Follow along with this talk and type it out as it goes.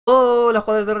Hola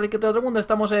jugadores de rol y que todo el mundo,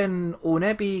 estamos en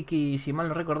UnEpic y si mal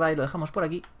no recordáis lo dejamos por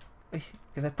aquí. Uy,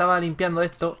 que se estaba limpiando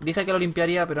esto, dije que lo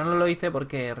limpiaría pero no lo hice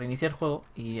porque reinicié el juego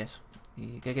y eso.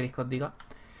 ¿Y qué queréis que os diga?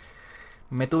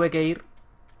 Me tuve que ir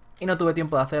y no tuve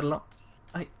tiempo de hacerlo.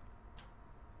 Ay.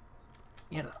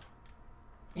 Mierda.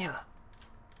 Mierda.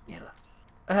 Mierda.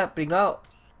 Ah, pringao.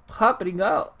 Ja,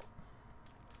 pringao.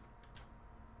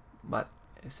 Vale,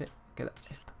 ese queda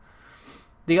esto.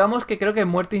 Digamos que creo que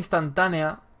muerte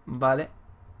instantánea, ¿vale?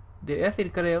 Debería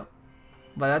decir creo.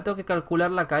 Vale, ahora tengo que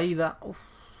calcular la caída. Uf,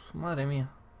 madre mía.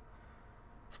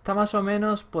 Está más o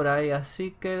menos por ahí,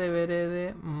 así que deberé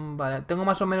de... Vale, tengo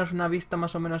más o menos una vista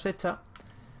más o menos hecha.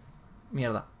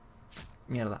 Mierda.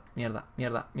 Mierda, mierda,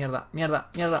 mierda, mierda, mierda,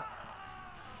 mierda.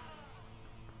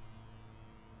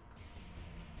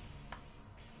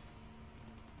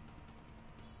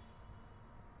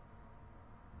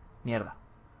 Mierda.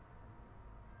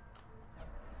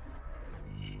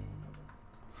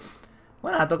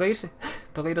 Bueno, toca irse.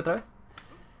 Toca ir otra vez.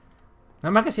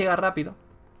 Normal que siga rápido.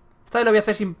 Esta vez lo voy a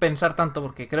hacer sin pensar tanto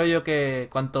porque creo yo que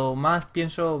cuanto más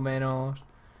pienso, menos...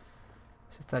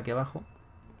 Está aquí abajo.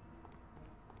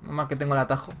 Normal que tengo el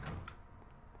atajo.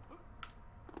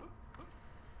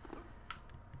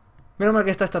 Menos mal que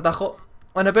está este atajo.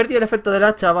 Bueno, he perdido el efecto del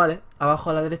hacha, vale.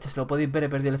 Abajo a la derecha, si lo podéis ver, he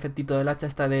perdido el efectito del hacha,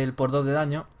 está del por 2 de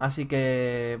daño. Así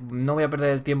que no voy a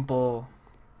perder el tiempo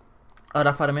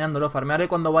ahora farmeándolo. Farmearé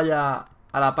cuando vaya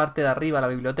a la parte de arriba, a la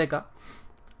biblioteca.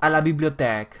 A la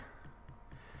biblioteca.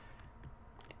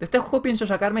 De este juego pienso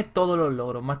sacarme todos los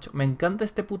logros, macho. Me encanta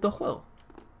este puto juego.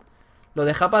 Lo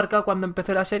dejé aparcado cuando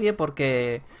empecé la serie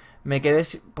porque me quedé...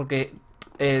 Porque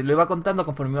lo iba contando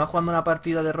conforme iba jugando una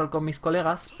partida de rol con mis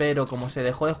colegas, pero como se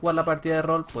dejó de jugar la partida de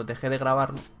rol, pues dejé de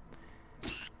grabarlo.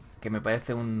 Que me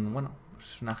parece un... Bueno,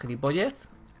 pues una gilipollez.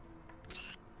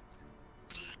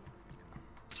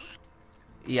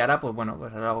 Y ahora, pues bueno,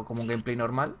 pues ahora hago como un gameplay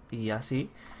normal y así.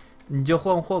 Yo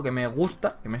juego un juego que me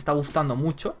gusta, que me está gustando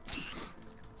mucho.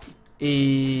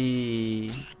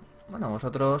 Y... Bueno,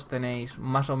 vosotros tenéis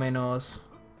más o menos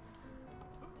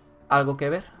algo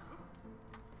que ver.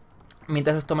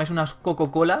 Mientras os tomáis unas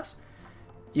Coca-Colas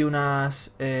y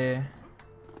unas... y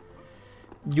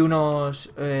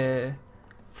unos...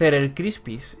 Cereal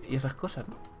Crispies y esas cosas,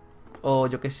 ¿no? O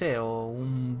yo qué sé, o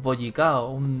un bollicao,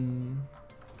 o un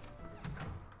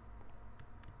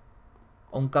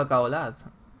cacaolat.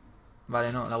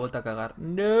 Vale, no, la vuelta a cagar.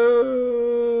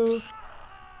 ¡No!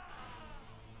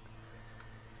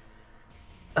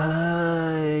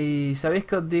 Ay, ¿sabéis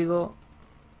qué os digo?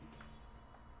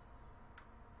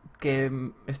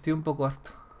 Que estoy un poco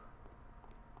harto.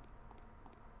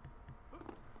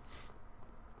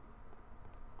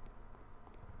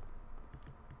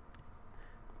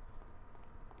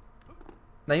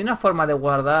 ¿Hay una forma de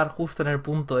guardar justo en el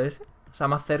punto ese? O sea,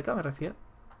 más cerca me refiero.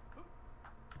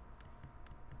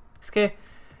 Es que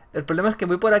el problema es que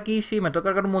voy por aquí y sí, me toca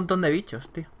cargar un montón de bichos,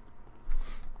 tío.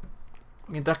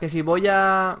 Mientras que si voy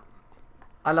a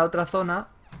la otra zona...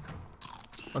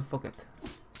 Oh, fuck it.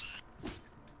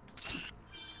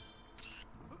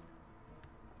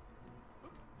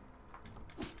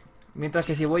 Mientras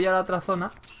que si voy a la otra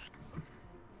zona...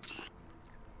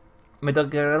 Me tengo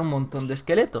que cargar un montón de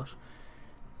esqueletos.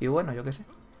 Y bueno, yo qué sé.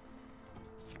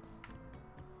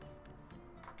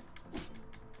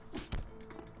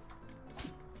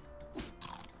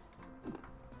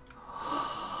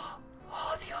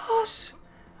 ¡Oh, Dios!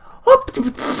 ¡Oh!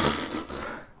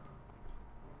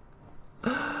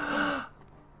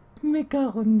 Me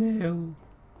cago en Dios.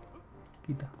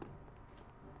 Quita.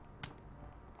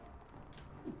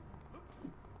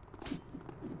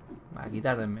 Va,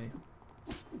 quitar de en medio.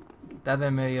 Quitar de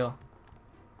en medio.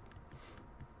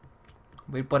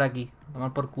 Voy a ir por aquí. A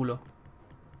tomar por culo.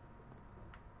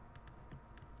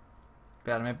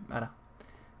 Esperadme. Ahora.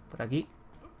 Por aquí.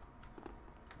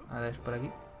 Ahora es por aquí.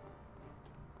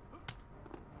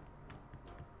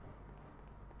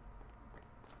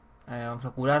 Vamos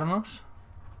a curarnos.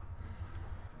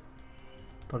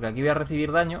 Porque aquí voy a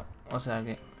recibir daño. O sea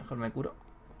que mejor me curo.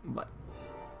 Vale.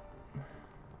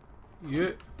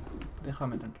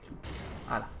 Déjame tranquilo.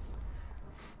 Hala.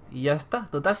 Y ya está.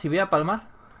 Total, si voy a palmar.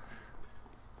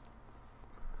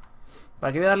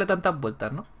 ¿Para qué voy a darle tantas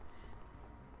vueltas, no?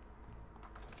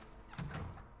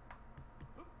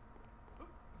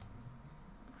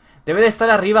 Debe de estar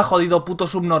arriba, jodido puto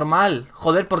subnormal.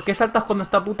 Joder, ¿por qué saltas cuando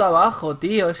está puto abajo,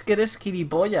 tío? Es que eres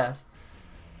gilipollas.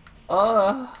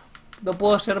 Oh, no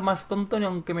puedo ser más tonto ni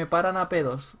aunque me paran a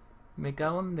pedos. Me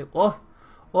cago en de... ¡Oh!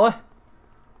 ¡Oh!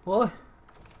 ¡Oh!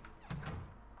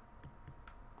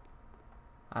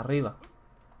 Arriba.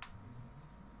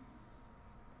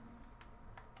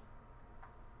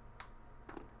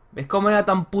 ¿Ves cómo era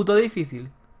tan puto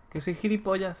difícil? Que soy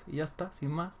gilipollas y ya está,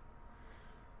 sin más.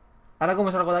 ¿Ahora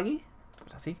cómo salgo de aquí?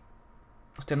 Pues así.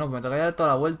 Hostia, no, me toca dar toda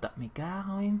la vuelta. Me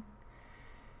cago en...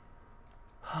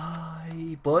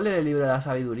 Ay, ¿puedo leer el libro de la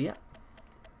sabiduría?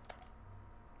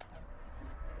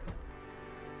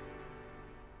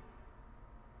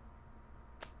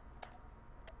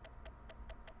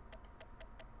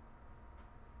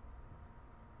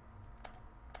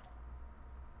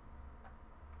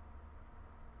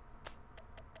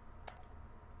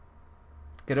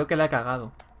 Creo que la he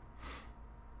cagado.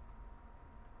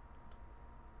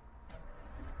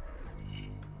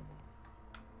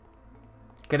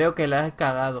 Creo que la he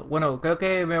cagado. Bueno, creo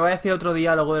que me va a decir otro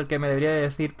diálogo del que me debería de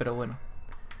decir, pero bueno.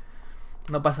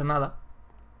 No pasa nada.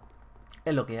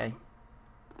 Es lo que hay.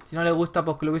 Si no le gusta,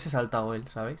 pues que lo hubiese saltado él,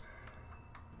 ¿sabéis?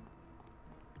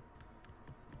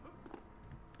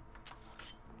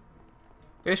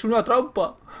 ¡Es una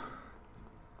trampa!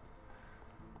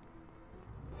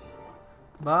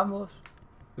 Vamos.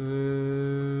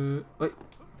 Uy.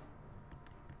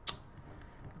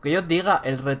 Que yo os diga,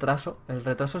 el retraso es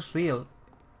real.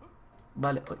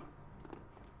 Vale, uy. No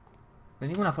hay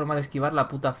ninguna forma de esquivar la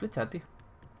puta flecha, tío.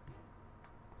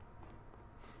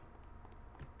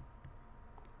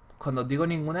 Cuando os digo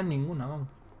ninguna, es ninguna, vamos.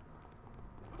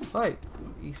 ¡Ay!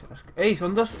 ¡Ey!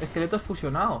 Son dos esqueletos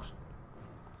fusionados.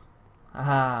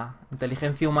 Ah,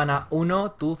 inteligencia humana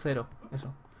 1, tú 0.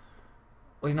 Eso.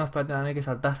 Uy, no, espérate, no hay que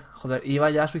saltar. Joder, iba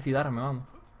ya a suicidarme, vamos.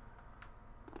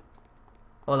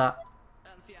 Hola.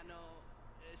 Anciano,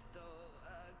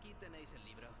 aquí tenéis el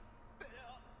libro. Pero,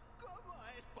 ¿cómo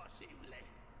es posible?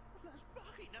 Las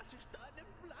páginas están en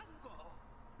blanco.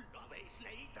 ¿Lo habéis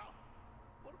leído?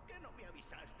 ¿Por qué no me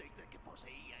avisasteis de que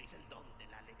poseíais el don de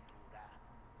la lectura?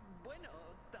 Bueno,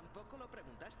 tampoco lo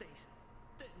preguntasteis.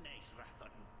 Tenéis razón.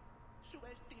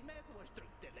 Subestimé vuestro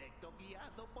intelecto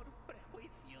guiado por un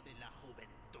prejuicio de la juventud.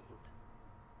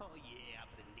 Hoy he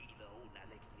aprendido una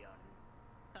lección.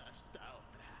 Hasta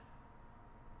otra.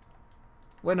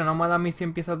 Bueno, no me dan mis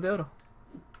 100 piezas de oro.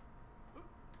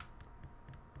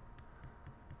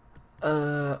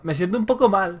 Me siento un poco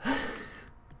mal.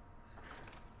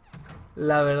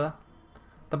 La verdad.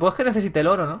 Tampoco es que necesite el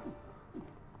oro, ¿no?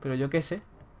 Pero yo qué sé.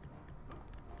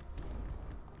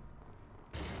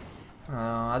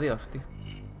 Adiós, tío.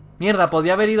 Mierda,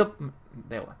 podía haber ido...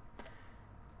 Da igual.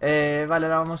 Vale,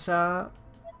 ahora vamos a...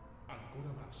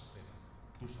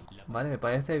 Vale, me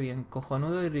parece bien.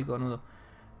 Cojonudo y riconudo.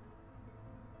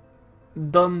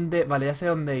 ¿Dónde? Vale, ya sé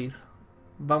dónde ir.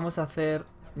 Vamos a hacer...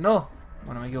 ¡No!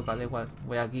 Bueno, me he equivocado, da igual.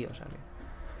 Voy aquí, o sea que...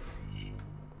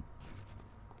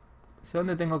 Sé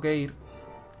dónde tengo que ir.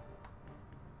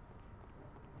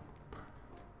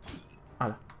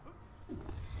 Hala.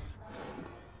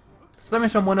 Estos también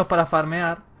son buenos para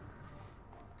farmear.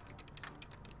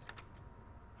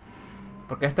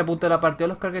 Porque a este punto de la partida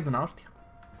los cargué de una hostia.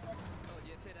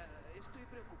 Oye, Cera, estoy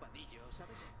preocupadillo,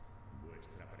 ¿sabes?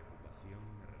 Vuestra preocupación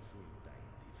me resulta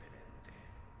indiferente.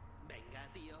 Venga,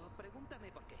 tío,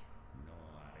 pregúntame por qué. No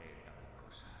haré tal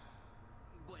cosa.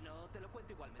 Bueno, te lo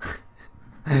cuento igualmente.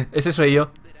 Ese soy yo.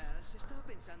 Verás, estaba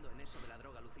pensando en eso de la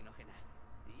droga alucinógena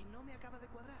y no me acaba de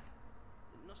cuadrar.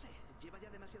 No sé, lleva ya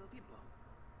demasiado tiempo.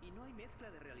 Y no hay mezcla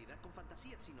de realidad con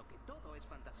fantasía, sino que todo es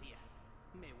fantasía.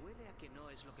 Me huele a que no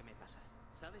es lo que me pasa.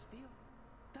 ¿Sabes, tío?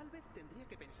 Tal vez tendría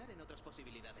que pensar en otras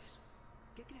posibilidades.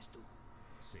 ¿Qué crees tú?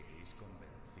 ¿Seguís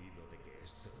convencido de que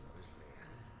esto no es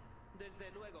real?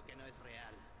 Desde luego que no es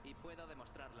real, y puedo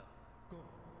demostrarlo. ¿Cómo?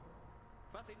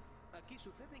 Fácil, aquí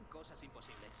suceden cosas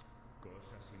imposibles.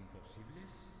 ¿Cosas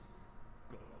imposibles?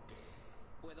 ¿Cómo qué?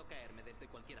 Puedo caerme desde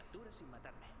cualquier altura sin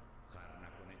matarme.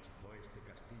 Harnackon hechizó este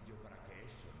castillo para que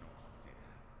eso no suceda.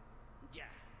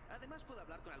 Ya. Además puedo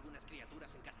hablar con algunas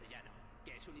criaturas en castellano,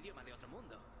 que es un idioma de otro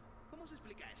mundo. ¿Cómo se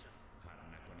explica eso?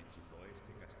 Harnackon hechizó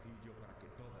este castillo para que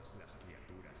todas las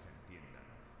criaturas se entiendan,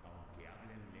 aunque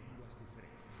hablen lenguas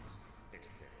diferentes,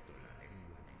 excepto la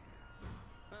lengua negra.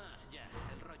 Ah, ya.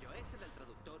 El rollo ese del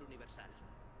traductor universal.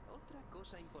 Otra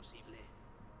cosa imposible.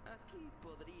 Aquí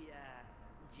podría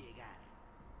llegar.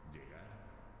 ¿Llegar?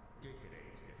 ¿Qué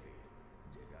queréis decir?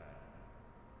 ¿Llegar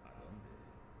a dónde?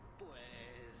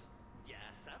 Pues...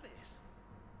 ya sabes.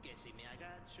 Que si me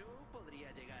agacho,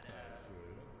 podría llegar a... ¿Al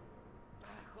suelo?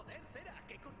 Ah, joder, Cera,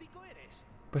 qué cortico eres.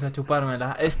 Pues a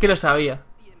chupármela. Es que lo sabía.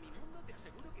 Y en mi mundo te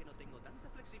aseguro que no tengo tanta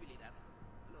flexibilidad.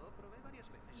 Lo probé varias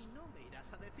veces. Y no me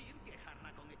irás a decir que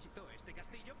Harnackon hechizó este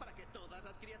castillo para que todas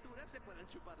las criaturas se puedan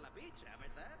chupar la picha,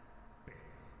 ¿verdad?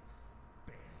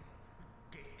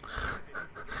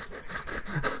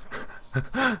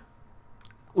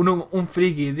 Un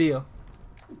friki, tío.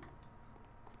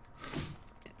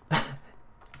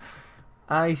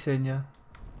 Ay, señor.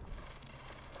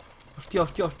 Hostia,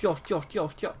 hostia, hostia, hostia, hostia,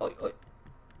 hostia. Ay, ay.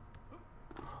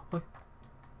 Ay.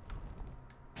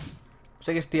 No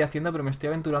sé qué estoy haciendo, pero me estoy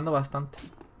aventurando bastante.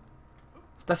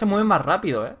 Esta se mueve más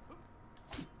rápido, ¿eh?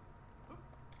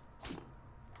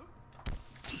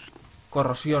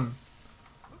 Corrosión.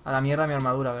 A la mierda mi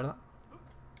armadura, ¿verdad?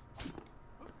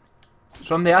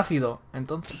 Son de ácido,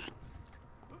 entonces.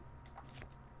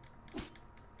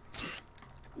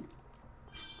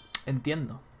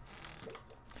 Entiendo.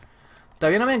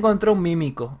 Todavía no me encontré un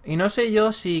mímico. Y no sé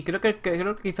yo si... Creo que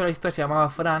hizo la historia, se llamaba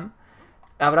Fran.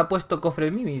 Habrá puesto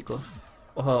cofres mímicos.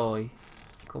 Uy,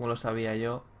 como lo sabía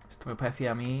yo. Esto me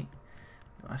parecía a mí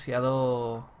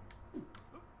demasiado...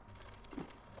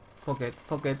 Pocket,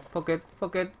 pocket, pocket,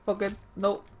 pocket, pocket.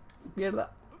 No.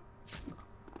 Mierda.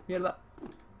 Mierda.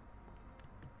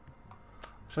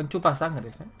 Son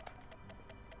chupasangres, ¿eh?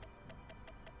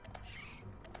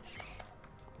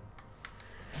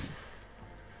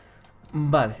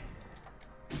 Vale.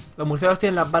 Los murciélagos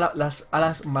tienen las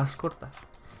alas más cortas.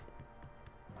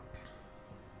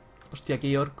 Hostia, aquí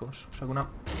hay orcos. O sea, una...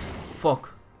 Fuck.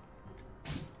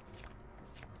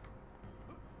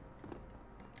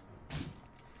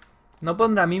 No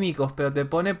pondrá mímicos, pero te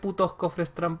pone putos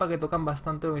cofres trampa que tocan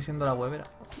bastante lo que siendo la huevera.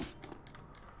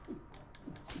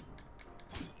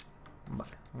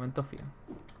 Vale, momento fin.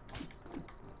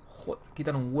 Joder,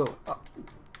 quitan un huevo. Ah,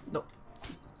 no.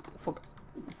 Fuck.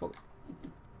 Fuck.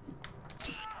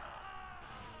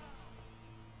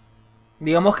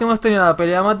 Digamos que hemos tenido la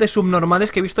pelea más de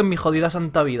subnormales que he visto en mi jodida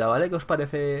santa vida, ¿vale? ¿Qué os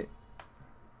parece?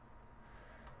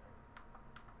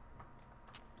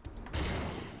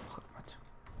 Joder, macho.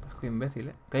 Qué imbécil,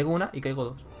 ¿eh? Caigo una y caigo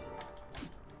dos.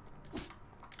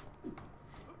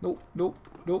 No, no,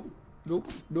 no, no,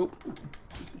 no.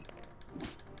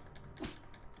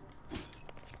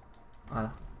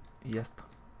 Hala, y ya está.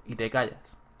 Y te callas.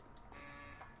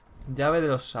 Llave de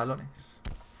los salones.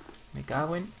 Me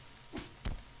cago en...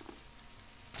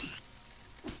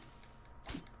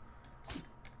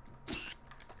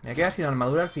 Me voy a quedar sin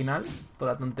armadura al final por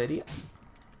la tontería.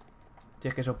 Si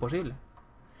es que eso es posible.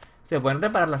 ¿Se pueden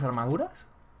reparar las armaduras?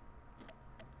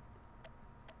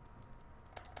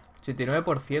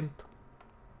 89%.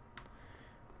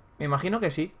 Me imagino que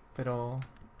sí, pero...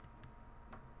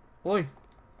 Uy.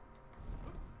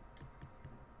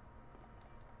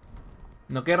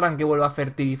 No querrán que vuelva a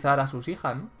fertilizar a sus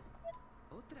hijas, ¿no?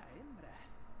 Otra hembra.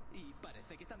 Y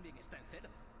parece que también está en celo.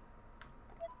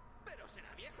 Pero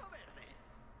será viejo verde.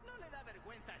 ¿No le da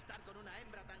vergüenza estar con una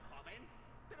hembra tan joven?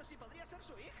 Pero si podría ser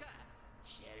su hija.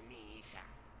 Ser mi hija.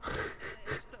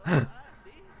 Esto...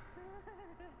 ¿sí?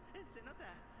 Se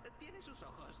nota. Tiene sus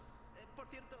ojos. Por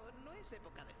cierto, ¿no es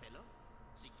época de celo?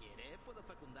 Si quiere, puedo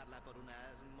fecundarla por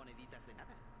unas moneditas de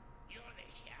nada. Yo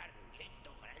desear un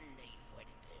leto grande y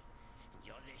fuerte.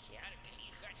 Yo desear que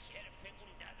elija ser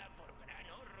fecundada por gran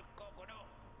orco gro,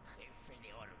 jefe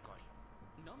de orcos.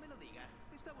 No me lo diga.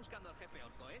 Está buscando al jefe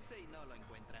orco ese y no lo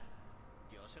encuentra.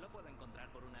 Yo se lo puedo encontrar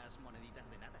por unas moneditas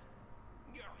de nada.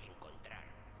 Yo encontrar.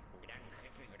 Gran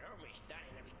jefe Grom está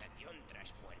en habitación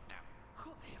tras puerta.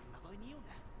 Joder, no doy ni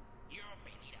una. Yo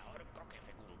pedir a orco que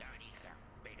fecundar hija,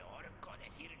 pero orco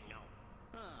decir no.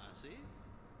 Ah, ¿sí?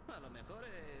 A lo mejor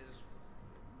es...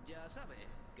 Ya sabe,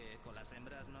 que con las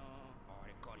hembras no...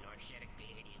 Orco no ser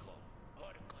clérigo,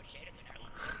 orco ser gran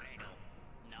guerrero.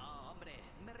 No, hombre,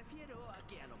 me refiero a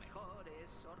que a lo mejor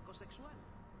es orco sexual.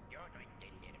 Yo no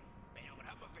entender, pero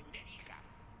Grom ofender hija.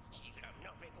 Si Grom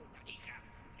no fecundar hija,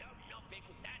 Grom no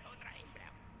fecundar otra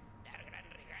hembra. Dar gran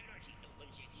regalo si no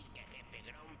conseguir que jefe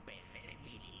Grom perder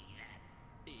virilidad.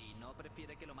 ¿Y no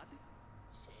prefiere que lo mate?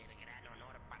 Ser gran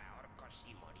honor para orcos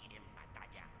y morir en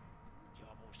batalla. Yo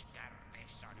buscar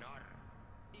deshonor.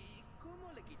 ¿Y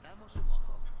cómo le quitamos su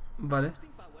ojo? Vale.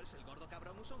 Austin Powers, el gordo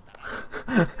cabrón, usa un taladro.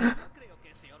 Pero no creo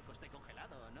que ese orco esté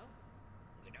congelado, ¿no?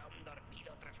 Grom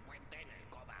dormido tras puente en el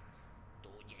cova. Tú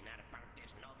llenar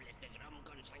partes nobles de Grom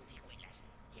con sanguijuelas.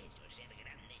 Eso ser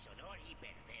gran deshonor y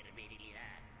perder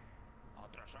virilidad.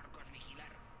 Otros orcos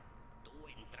vigilar. Tú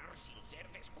entrar sin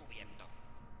ser descubierto.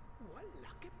 ¡Wala,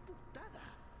 qué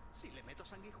putada! Si le meto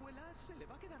sanguijuelas, se le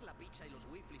va a quedar la picha y los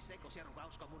wiflis secos y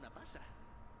arrugados como una pasa.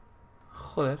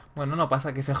 Joder. Bueno, no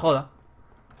pasa, que se joda.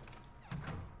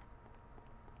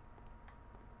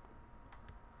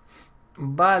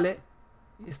 Vale.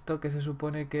 ¿Y esto que se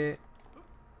supone que...?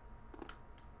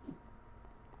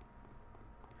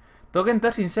 Tengo que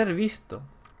entrar sin ser visto.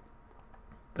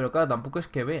 Pero claro, tampoco es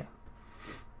que vea.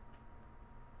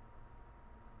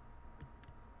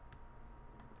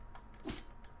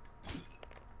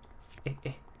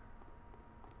 Eh.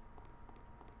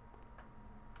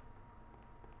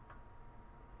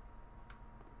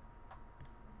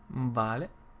 Vale.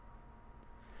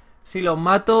 Si los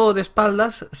mato de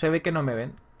espaldas, se ve que no me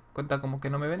ven. Cuenta como que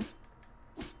no me ven.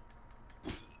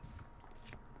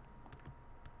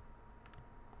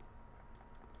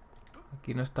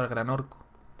 Aquí no está el gran orco.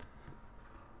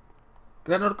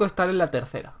 Gran orco está en la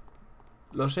tercera.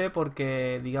 Lo sé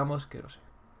porque digamos que lo sé.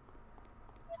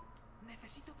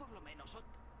 Necesito por lo menos...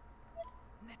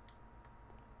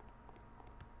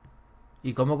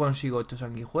 ¿Y cómo consigo 8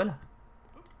 sanguijuelas?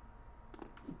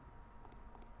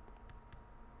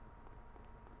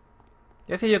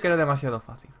 Ya decía yo que era demasiado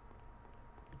fácil.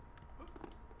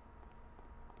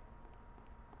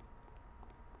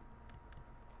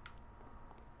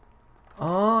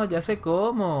 Oh, ya sé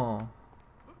cómo.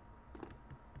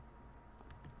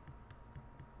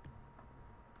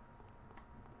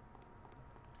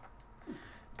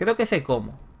 Creo que sé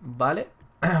cómo, ¿vale?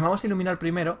 Vamos a iluminar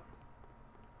primero.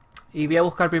 Y voy a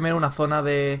buscar primero una zona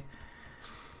de...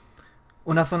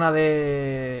 Una zona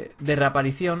de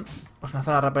reaparición. Pues una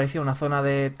zona de reaparición, una zona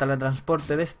de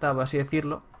teletransporte de esta, por así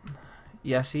decirlo.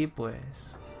 Y así, pues...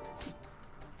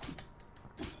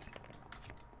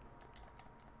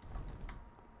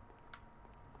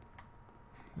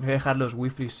 Voy a dejar los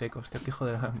wifi secos, tío, qué hijo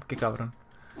de la... Qué cabrón.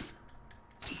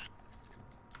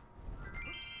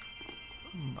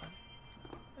 Vale.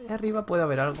 Ahí arriba puede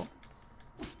haber algo.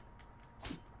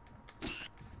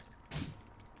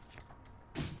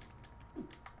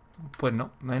 Pues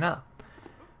no, no hay nada.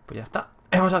 Pues ya está.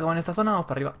 Hemos acabado en esta zona, vamos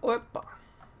para arriba. ¡Uepa!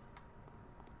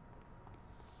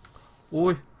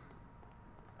 Uy.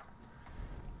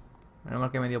 Menos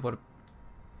mal que me dio por...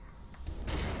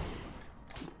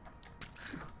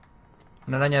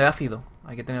 Una araña de ácido.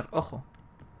 Hay que tener ojo.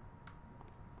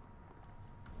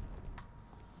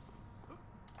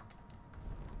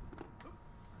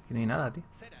 Aquí no hay nada, tío.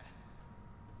 Cera,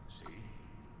 Sí,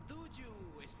 ¿do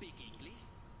you speak English?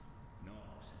 no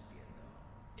os entiendo.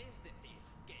 Es decir,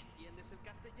 que entiendes el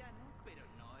castellano, pero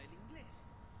no el inglés.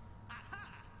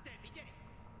 ¡Ajá! ¡Te pillé!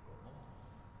 ¿Cómo?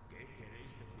 ¿Qué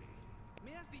queréis decir?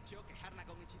 Me has dicho que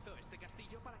Harnagon hechizó este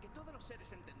castillo para que todos los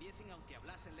seres entendiesen aunque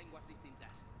hablasen lenguas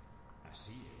distintas.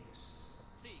 Así es.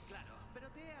 Sí, claro, pero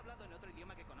te he hablado en otro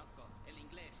idioma que conozco, el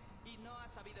inglés, y no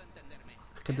has sabido entenderme.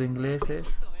 Es que tu inglés es...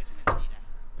 Esto es mentira.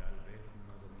 Tal vez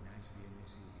no domináis bien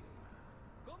ese idioma.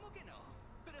 ¿Cómo que no?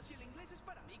 Pero si el inglés es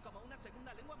para mí como una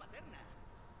segunda lengua materna.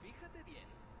 Fíjate bien.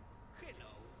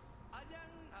 Hello, I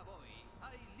am a boy.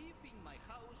 I live in my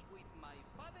house with my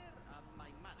father and my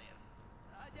mother.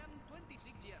 I am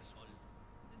 26 years old.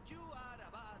 You are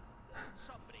about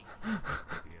something.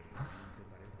 Ciertamente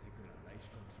parece que lo habláis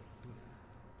con soltura,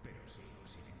 pero sigo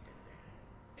sin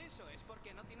entender. Eso es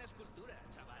porque no tienes cultura,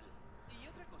 chaval. Y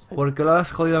otra cosa. ¿Por qué lo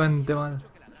has jodidamente mal?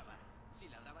 Que ladraba. Si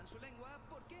ladraba en su lengua,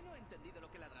 ¿por qué no he entendido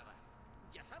lo que ladraba?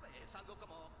 Ya sabes, algo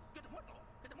como ¡que te muerdo!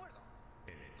 ¡Que te muerdo!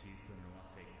 El hechizo no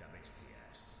afecta a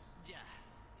bestias. Ya.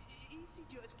 ¿Y si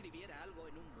yo escribiera algo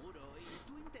en un muro y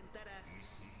tú intentaras... ¿Y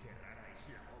si cerrarais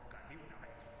la boca de una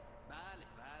vez? Vale,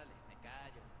 vale, me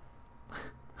callo.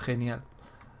 Genial.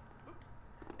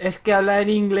 Es que habla en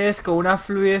inglés con una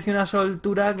fluidez y una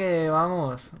soltura que,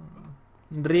 vamos...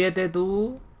 Ríete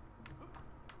tú.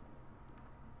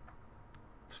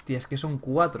 Hostia, es que son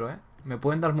 4, ¿eh? Me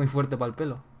pueden dar muy fuerte para el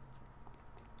pelo.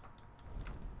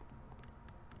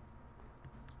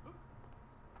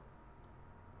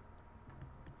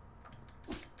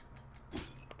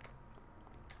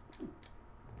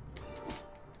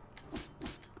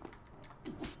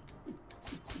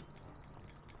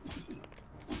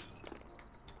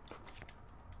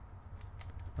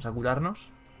 Vamos a curarnos.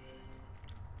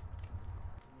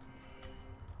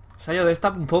 Salió de esta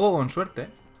un poco con suerte,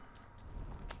 ¿eh?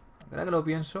 Ahora que lo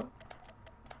pienso.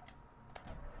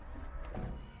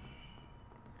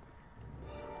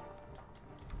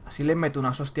 Así les meto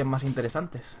unas hostias más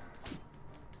interesantes.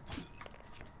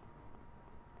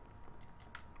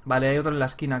 Vale, hay otro en la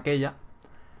esquina aquella.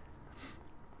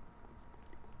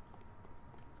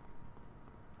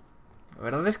 La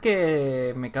verdad es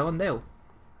que me cago en Deu.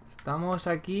 Estamos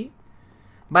aquí.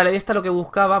 Vale, ahí está lo que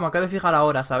buscaba. Me acabo de fijar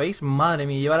ahora, ¿sabéis? Madre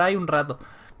mía, llevará ahí un rato.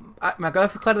 Ah, me acabo de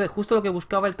fijar de justo lo que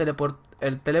buscaba el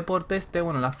teleport este.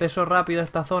 Bueno, el acceso rápido a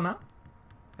esta zona.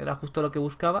 Era justo lo que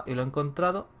buscaba y lo he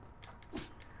encontrado.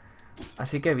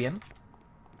 Así que bien.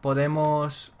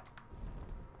 Podemos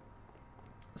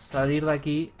salir de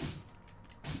aquí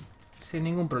sin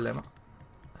ningún problema.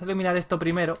 Voy a eliminar esto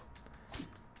primero.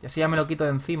 Y así ya me lo quito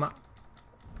de encima.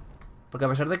 Porque a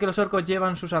pesar de que los orcos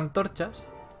llevan sus antorchas,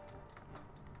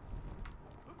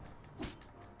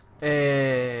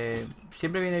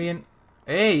 siempre viene bien...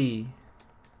 ¡Ey!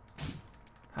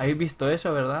 ¿Habéis visto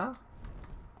eso, verdad?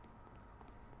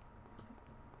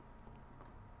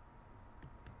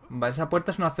 Vale, esa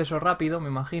puerta es un acceso rápido, me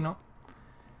imagino.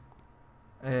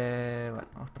 Vale,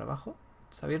 vamos para abajo.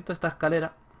 Se ha abierto esta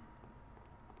escalera.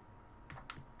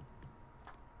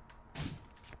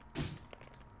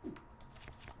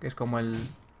 Que es como el...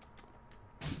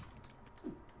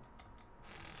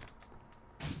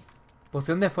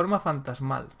 Poción de forma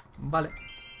fantasmal. Vale.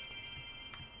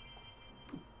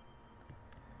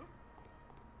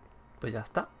 Pues ya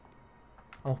está.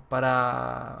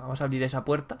 Vamos a abrir esa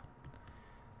puerta.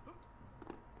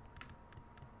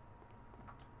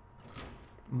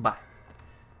 Vale.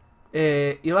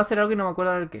 Iba a hacer algo y no me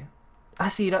acuerdo del qué. Ah,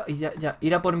 sí,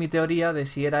 ir a por mi teoría de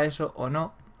si era eso o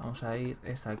no. Vamos a ir,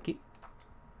 es aquí.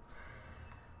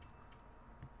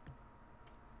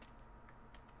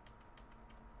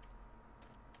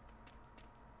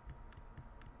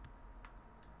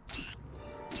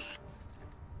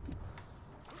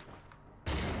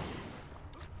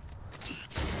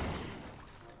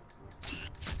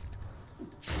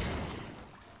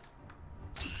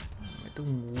 Meto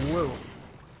un huevo.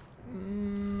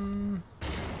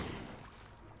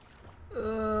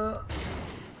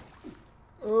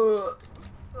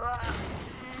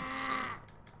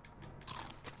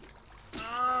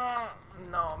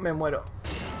 No, me muero.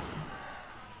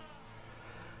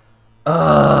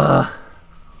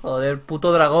 Joder,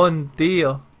 puto dragón,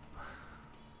 tío.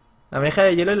 La maneja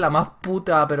de hielo es la más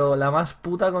puta, pero la más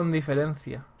puta con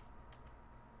diferencia.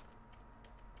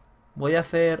 Voy a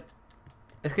hacer...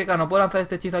 Es que claro, no puedo lanzar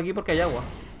este hechizo aquí porque hay agua.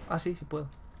 Ah, sí, sí puedo.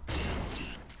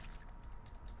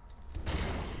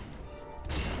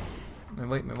 Me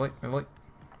voy.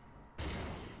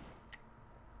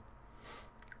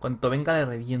 Cuanto venga le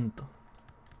reviento.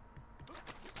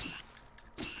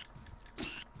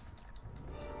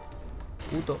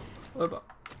 Puto. Opa.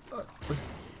 Uy.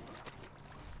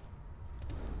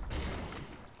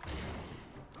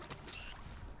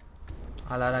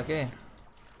 ¿Ahora qué?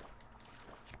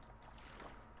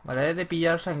 Vale, es de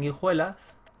pillar sanguijuelas.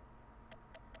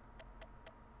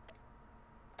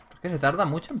 Es que se tarda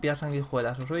mucho en pillar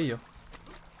sanguijuelas, ¿o soy yo?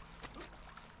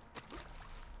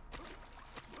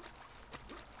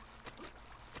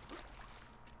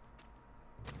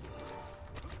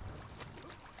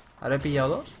 ¿Ahora he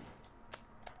pillado dos?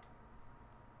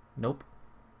 Nope.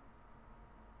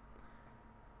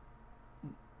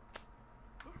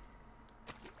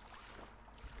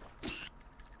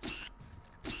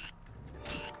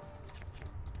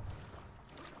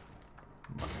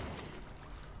 Vale.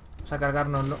 Vamos a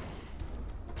cargárnoslo.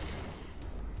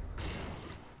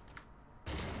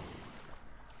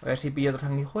 A ver si pillo otra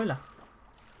sanguijuela.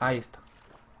 Ahí está.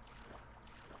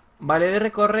 Vale, de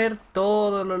recorrer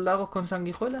todos los lagos con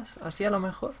sanguijuelas. Así a lo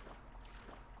mejor.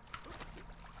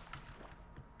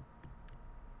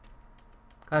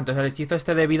 Claro, entonces el hechizo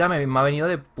este de vida me ha venido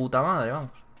de puta madre,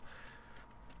 vamos.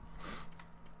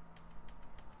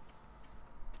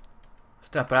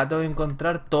 Ostras, pero ahora tengo que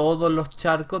encontrar todos los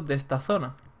charcos de esta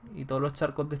zona. Y todos los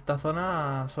charcos de esta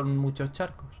zona son muchos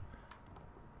charcos.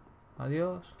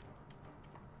 Adiós.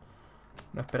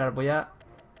 No, esperar, voy a...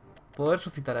 ¿Puedo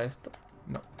resucitar a esto?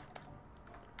 No.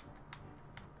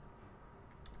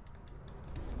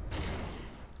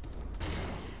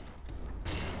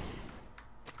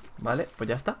 Vale, pues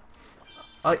ya está.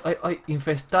 Ay, ay, ay,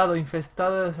 infestado.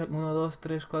 1, 2,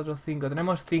 3, 4, 5.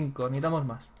 Tenemos 5, necesitamos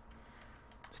más.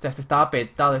 Hostia, este estaba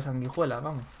petado de sanguijuelas,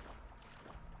 vamos.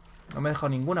 No me he dejado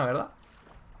ninguna, ¿verdad?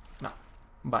 No,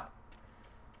 vale.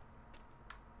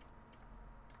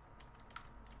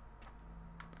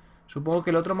 Supongo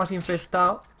que el otro más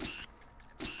infestado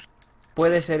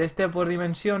puede ser este por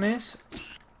dimensiones.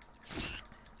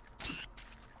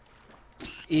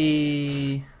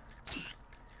 Y...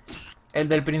 el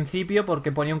del principio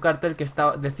porque ponía un cartel que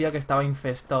decía que estaba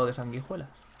infestado de sanguijuelas.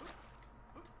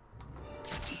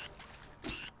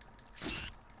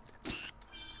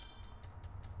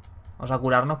 Vamos a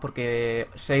curarnos porque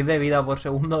 6 de vida por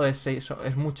segundo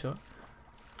es mucho.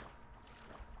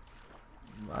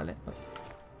 Vale.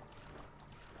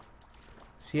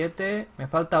 7. Me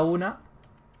falta una.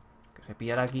 Que se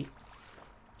pillará aquí.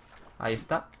 Ahí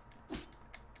está.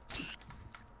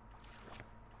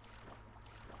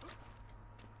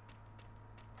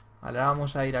 Vale, ahora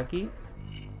vamos a ir aquí.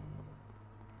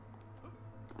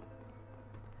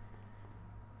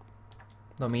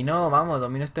 Domino, vamos,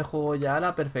 domino este juego ya a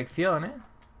la perfección, ¿eh?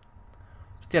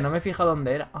 Hostia, no me he fijado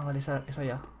dónde era. Ah, vale, esa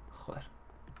ya. Joder.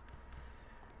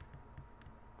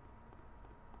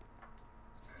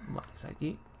 Vale, es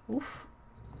aquí. Uf.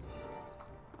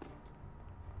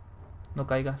 No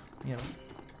caigas, mierda.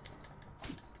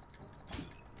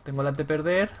 Tengo la de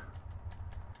perder.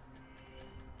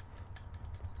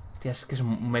 Hostia, es que se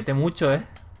mete mucho, ¿eh?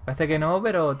 Parece que no,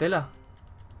 pero tela.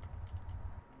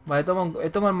 Vale, he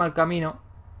tomado el mal camino.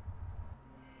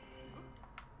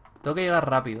 Tengo que llegar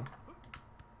rápido.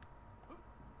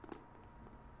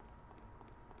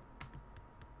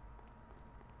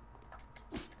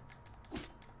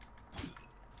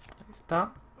 Ahí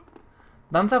está.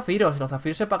 Dan zafiros, los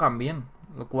zafiros se pagan bien.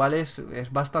 Lo cual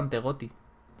es bastante goti.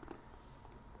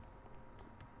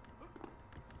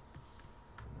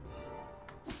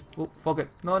 Fuck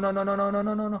it. No, no, no, no, no, no,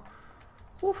 no, no, no.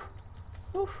 Uf,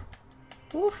 uf,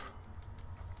 uf.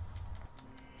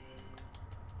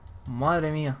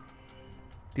 Madre mía.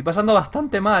 Estoy pasando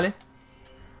bastante mal, ¿eh?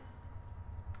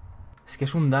 Es que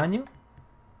es un daño.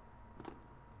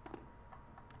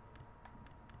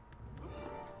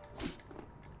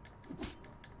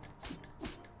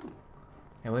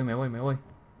 Me voy, me voy, me voy.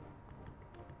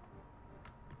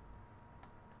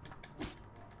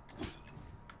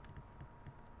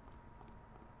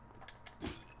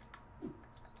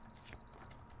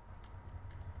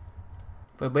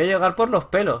 Pues voy a llegar por los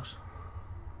pelos.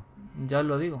 Ya os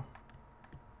lo digo.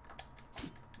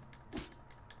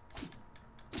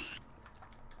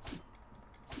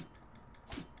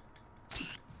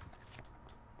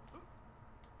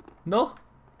 ¿No?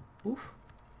 Uf.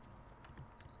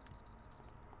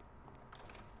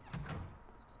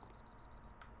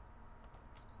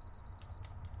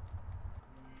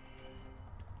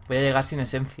 Voy a llegar sin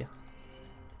esencia.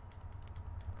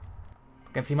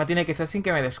 Que encima tiene que ser sin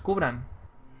que me descubran.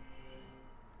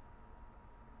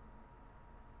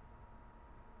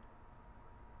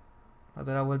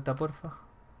 Date la vuelta, porfa.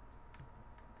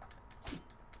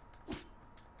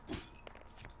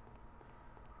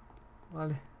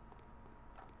 Vale.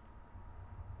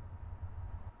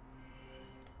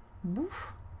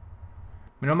 Uf.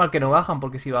 Menos mal que no bajan,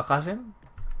 porque si bajasen...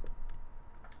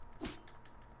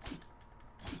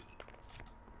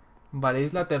 Vale,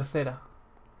 es la tercera.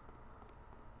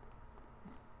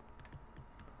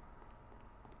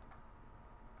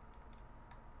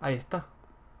 Ahí está.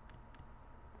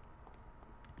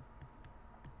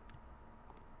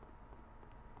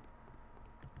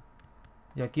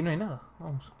 Y aquí no hay nada.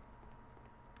 Vamos.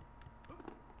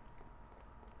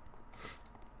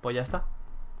 Pues ya está.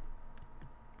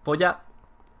 Pues ya.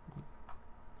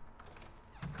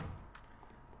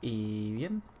 Y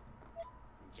bien.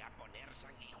 ¿Ya poner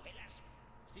sanguijuelas?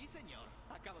 Sí, señor.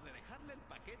 Acabo de dejarle el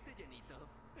paquete llenito.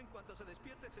 En cuanto se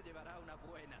despierte se llevará una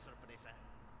buena sorpresa.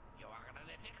 Yo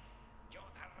agradecer. Yo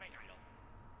dar regalo.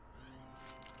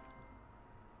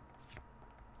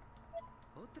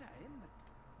 Otra hembra.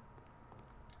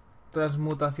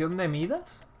 Transmutación de Midas.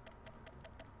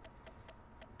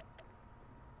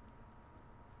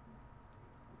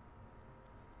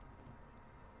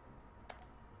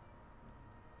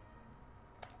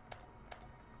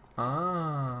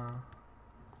 Ah.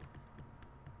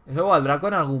 ¿Eso valdrá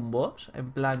con algún boss?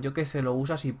 En plan, yo que sé, lo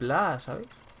usas y pla, ¿sabes?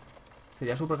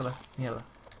 Sería súper gracioso. Mierda.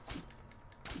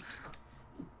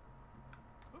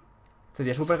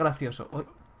 Sería súper gracioso. Uy,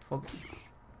 fuck.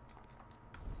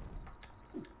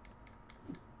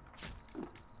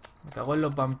 Me cago en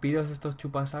los vampiros estos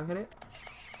chupasangre.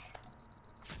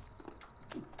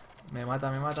 Me mata,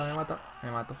 me mata, me mata.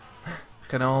 Me mato. Es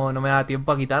que no me da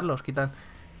tiempo a quitarlos. Quitan...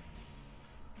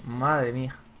 Madre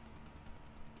mía.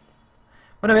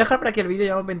 Bueno, voy a dejar por aquí el vídeo.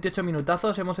 Llevamos 28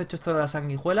 minutazos. Hemos hecho esto de las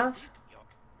sanguijuelas.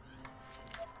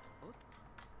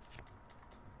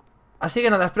 Así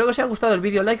que nada, espero que os haya gustado el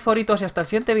vídeo. Like, favoritos y hasta el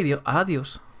siguiente vídeo.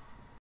 Adiós.